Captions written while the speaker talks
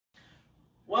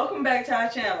Welcome back to our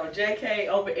channel, JK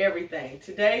Over Everything.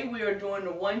 Today we are doing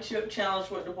the one chip challenge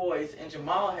with the boys, and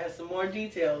Jamal has some more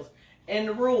details and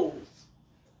the rules.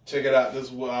 Check it out. This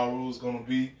is what our rules gonna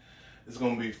be. It's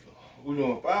gonna be, we're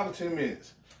doing 5 or 10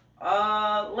 minutes.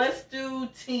 Let's do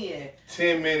 10.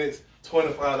 10 minutes,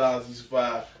 $25 each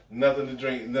 5. Nothing to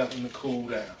drink, nothing to cool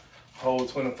down. Whole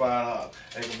 $25.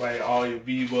 They can buy all your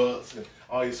V-Bucks and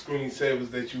all your screensavers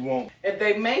that you want. If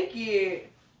they make it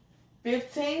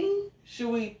 15, should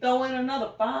we throw in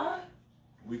another 5?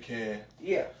 We can.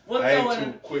 Yeah. I ain't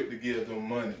too quick to give them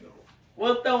money though.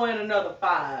 We'll throw in another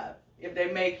 5 if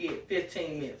they make it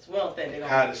 15 minutes. We don't think they're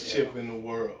gonna Hottest chip in the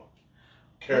world.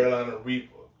 Carolina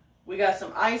Reaper. We got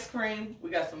some ice cream,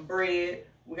 we got some bread,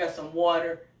 we got some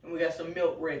water, and we got some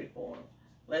milk ready for them.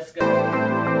 Let's go.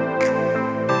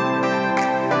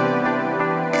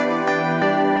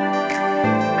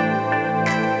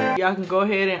 Y'all can go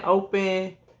ahead and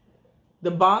open the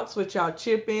box with y'all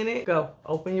chip in it. Go,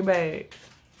 open your bags.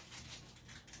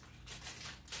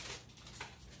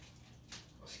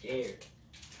 I'm scared.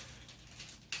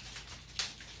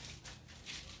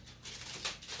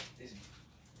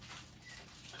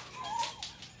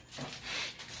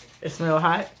 It smells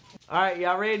hot. All right,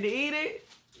 y'all ready to eat it?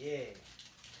 Yeah.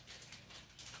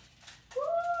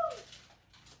 Woo!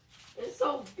 It's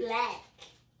so black.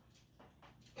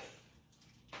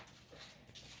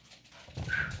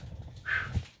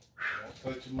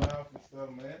 Don't touch your mouth and stuff,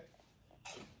 man.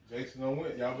 Jason done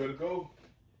went. Y'all better go.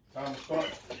 Time to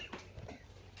start.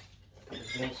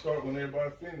 It's gonna start when everybody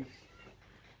finishes.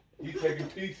 He taking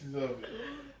pieces of it.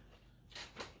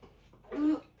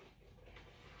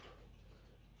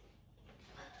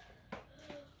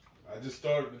 I just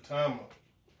started the timer.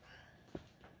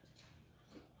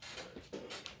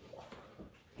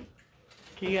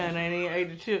 Keon ain't even ate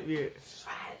the chip yet.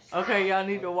 Okay, y'all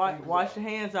need to wash your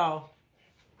hands off.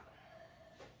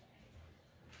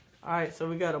 All right, so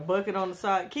we got a bucket on the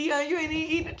side. Keon, you ain't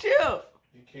even eat the chip.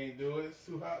 He can't do it. It's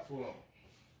too hot for him.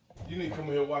 You need to come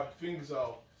here and wash your fingers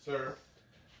off, sir.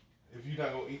 If you're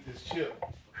not gonna eat this chip.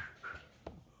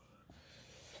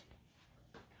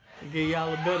 Give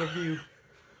y'all a better view.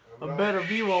 A better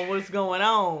view on what's going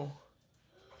on.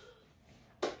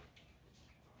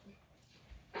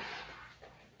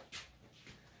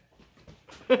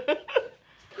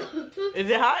 Is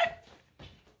it hot?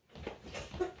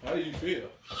 How do you feel?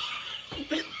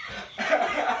 This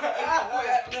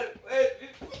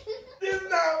is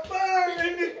not fun.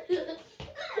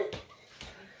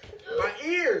 My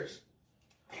ears.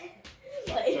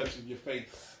 Touching your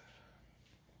face.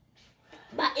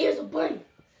 My ears are burning.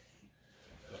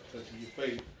 Touching your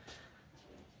face.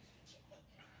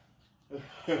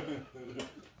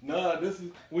 Nah, this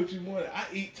is what you want. I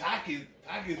eat Takis.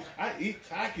 I eat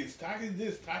Takis. Takis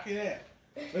this, Takis that.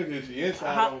 Look at you,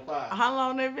 inside on fire. How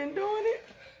long they been doing it?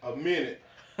 A minute.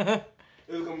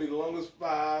 It's gonna be the longest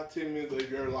 5-10 minutes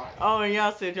of your life. Oh, and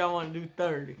y'all said y'all want to do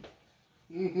 30.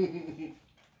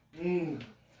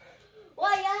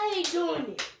 Why y'all ain't doing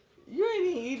it? You ain't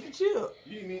even eat the chip.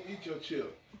 You didn't even eat your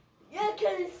chip. Yeah,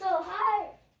 because it's so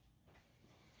hot.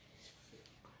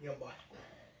 Yeah, boy.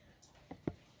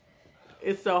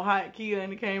 It's so hot,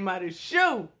 Keon came out his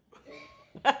shoe.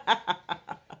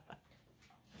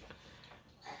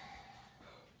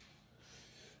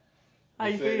 How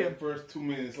you feel? The first 2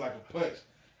 minutes like a punch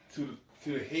to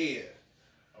the head.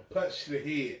 A punch to the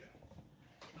head.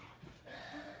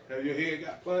 Have your head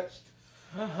got punched?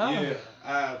 Yeah,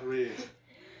 eyes red.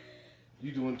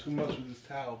 You doing too much with this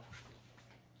towel.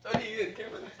 Oh, yeah, the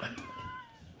camera.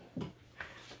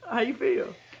 How you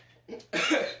feel?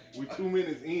 We're 2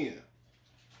 minutes in.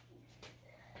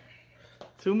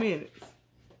 2 minutes.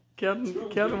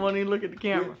 Kelton won't even look at the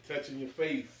camera. Touching your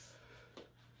face.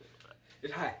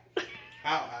 It's hot.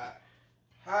 How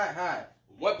hot? High.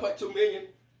 1.2 million.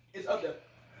 It's up there.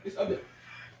 It's up there.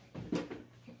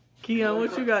 Keon,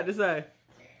 what you got to say?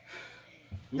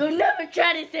 You'll never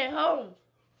try this at home.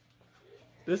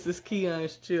 This is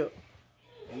Keon's chip.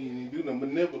 He ain't even do nothing but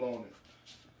nibble on it.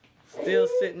 Still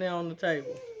sitting there on the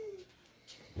table.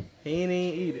 He ain't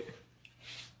even eat it.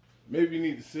 Maybe you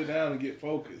need to sit down and get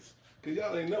focused. Because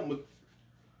y'all ain't nothing but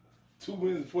 2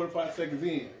 minutes and 45 seconds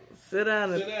in. Sit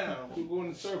down and Sit down. We're going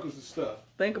in circles and stuff.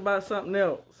 think about something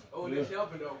else. Oh, that's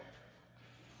helping though.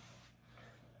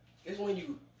 It's when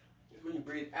you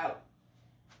breathe out.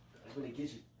 That's when it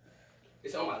gets you.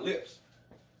 It's on my lips.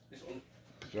 It's on.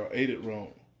 Y'all ate it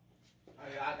wrong.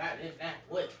 I got this now.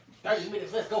 What? 30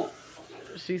 minutes. Let's go.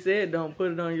 She said don't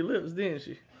put it on your lips, didn't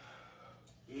she?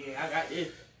 Yeah, I got this.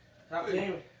 Stop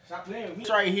playing. Stop playing. This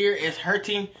right here is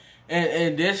hurting,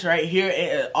 and this right here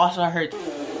it also hurts.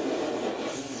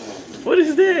 What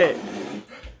is that?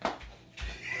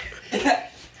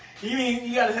 You mean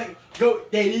you gotta say, go,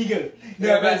 there you go.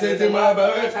 Now I said to my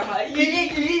bird.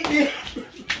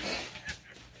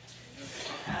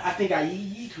 I think I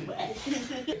yee too much.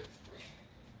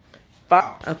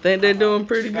 I think they're doing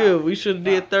pretty good. We should have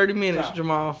did 30 minutes,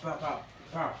 Jamal.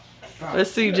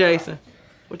 Let's see, Jason.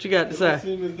 What you got to say?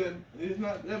 It's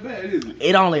not that bad, is it?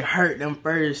 It only hurt them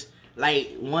first,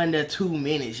 like, 1 to 2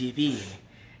 minutes, you feel me?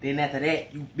 Then after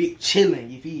that, you big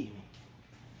chillin', you feel me?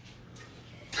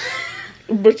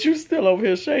 But you still over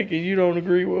here shaking. You don't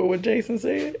agree with what Jason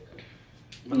said?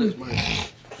 My lips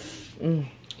burn.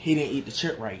 He didn't eat the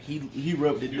chip right. He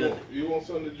rubbed it. You want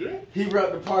something to drink? He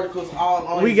rubbed the particles all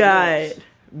on We his got lips.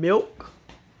 milk.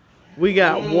 We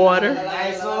got water.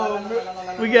 Nice old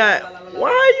milk. We got. Why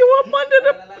are you up under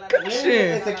the cushion?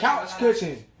 It's a couch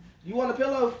cushion. You want a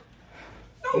pillow?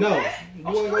 No. You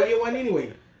want to go get one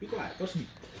anyway? Be quiet. Go sleep.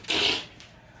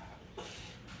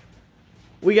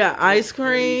 We got ice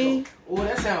cream. Oh,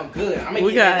 that sounds good. I'm gonna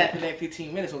We get that after that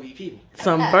 15 minutes will be people.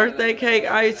 Some birthday cake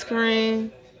ice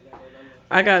cream.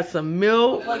 I got some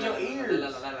milk. Plug your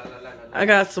ears. I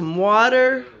got some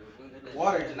water.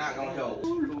 Water is not gonna help.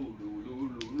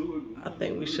 I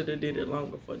think we should have did it long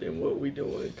before than what we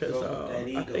doing, because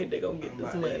I think they're going to get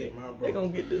this money. They're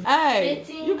going to get this. Hey,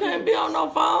 you can't be on no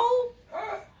phone.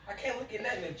 I can't look at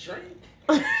nothing to drink.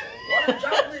 Water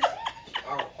droplets.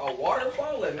 A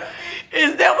waterfall and nothing.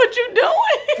 Is that what you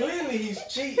doing? Clearly he's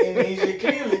cheating. He should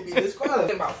clearly be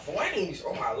disqualified. My flames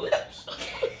on my lips.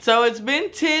 So it's been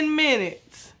 10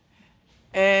 minutes,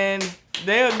 and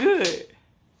they're good.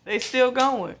 They still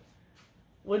going.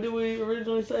 What did we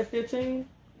originally say, 15?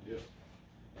 Yeah.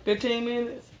 15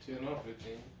 minutes? 10 or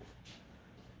 15.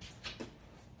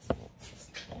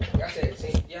 Y'all said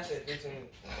 10. Y'all said 15.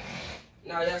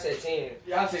 No, y'all said 10.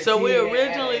 Y'all said So 10 we and add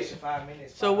originally- extra 5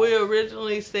 minutes. So we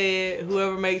originally said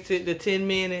whoever makes it to 10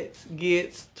 minutes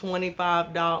gets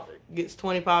 $25. Gets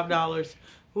 $25.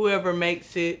 Whoever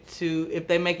makes it to, if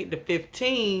they make it to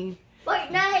 15,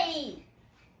 Fortnite.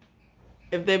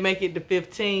 if they make it to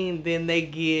 15, then they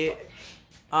get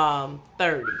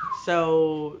 30.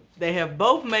 So they have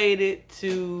both made it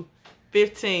to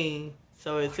 15.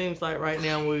 So it seems like right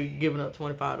now we're giving up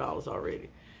 $25 already.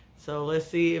 So let's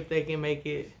see if they can make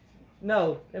it.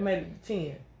 No, they made it to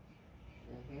 10.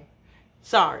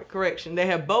 Sorry, correction. They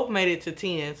have both made it to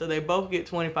 10, so they both get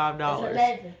 $25. It's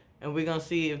 11. And we're gonna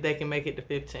see if they can make it to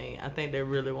 15. I think they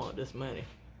really want this money.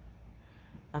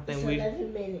 I think It's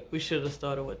 11 minutes. we should have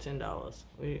started with $10.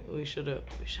 We should have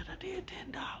did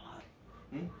 $10.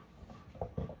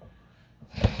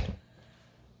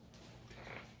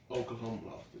 Oklahoma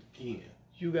lost again.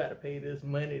 You gotta pay this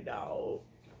money, dog.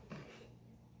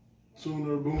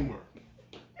 Sooner boomer.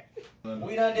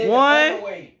 We done did One. the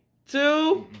featherweight.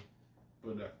 2,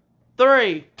 Put that.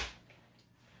 3.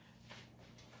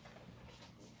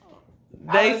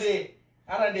 I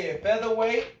done did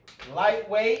featherweight,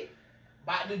 lightweight,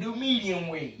 about to do medium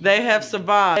weight. They have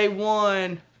survived. They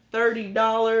won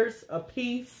 $30 a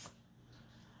piece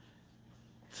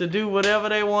to do whatever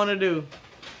they want to do.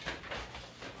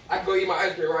 I can go eat my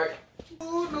ice cream, right?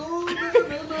 Oh,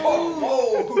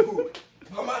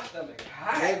 Oh, my stomach.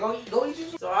 hey, go eat you.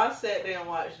 So I sat there and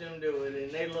watched them do it,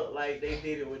 and they look like they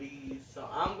did it with ease. So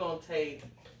I'm gonna take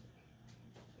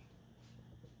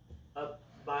a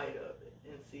bite of it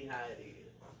and see how it is.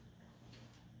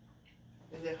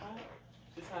 Is it hot?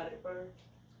 It's hot at first,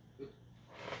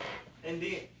 and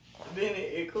then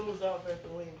it cools off after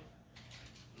when?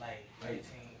 Like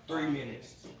 3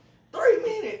 minutes. 3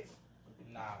 minutes.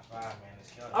 Nah, 5 minutes.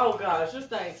 Oh gosh, this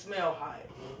thing smell hot.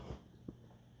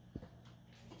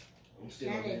 I'm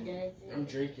still That it does. I'm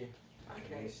drinking. I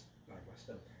can't. Like my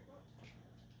stomach.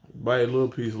 Bite a little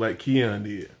piece like Keon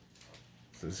did.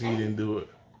 Since he didn't do it.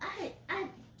 I ate like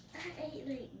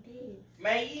this.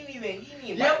 Man, you didn't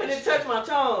Yeah, but it touched my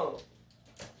tongue.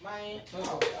 Man,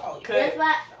 Cut. That's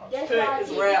why I Cut. It's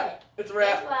did wrap. that. It's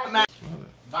wrap. That's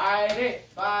why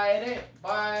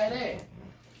bite it.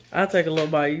 I'll take a little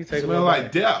bite. You take a Smell little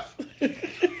like death.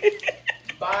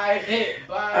 Bite it.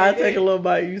 I'll take a little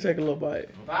bite. You take a little bite.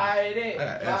 Bite it. I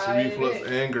got acid reflux,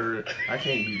 anger. I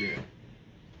can't do that.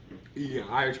 Eating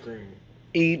ice cream.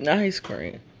 Eating ice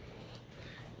cream.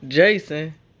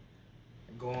 Jason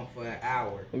Going for an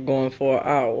hour. going for an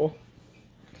hour.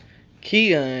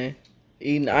 Keon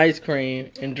eating ice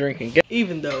cream and drinking gas.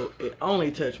 Even though it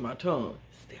only touched my tongue,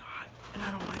 it's still hot. And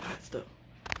I don't like hot stuff.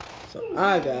 So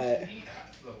I got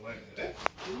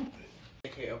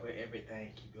Take care of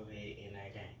everything. Keep your head in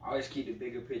that game. I always keep the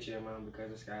bigger picture in mind because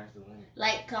the sky's the limit.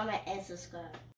 like, comment, and subscribe.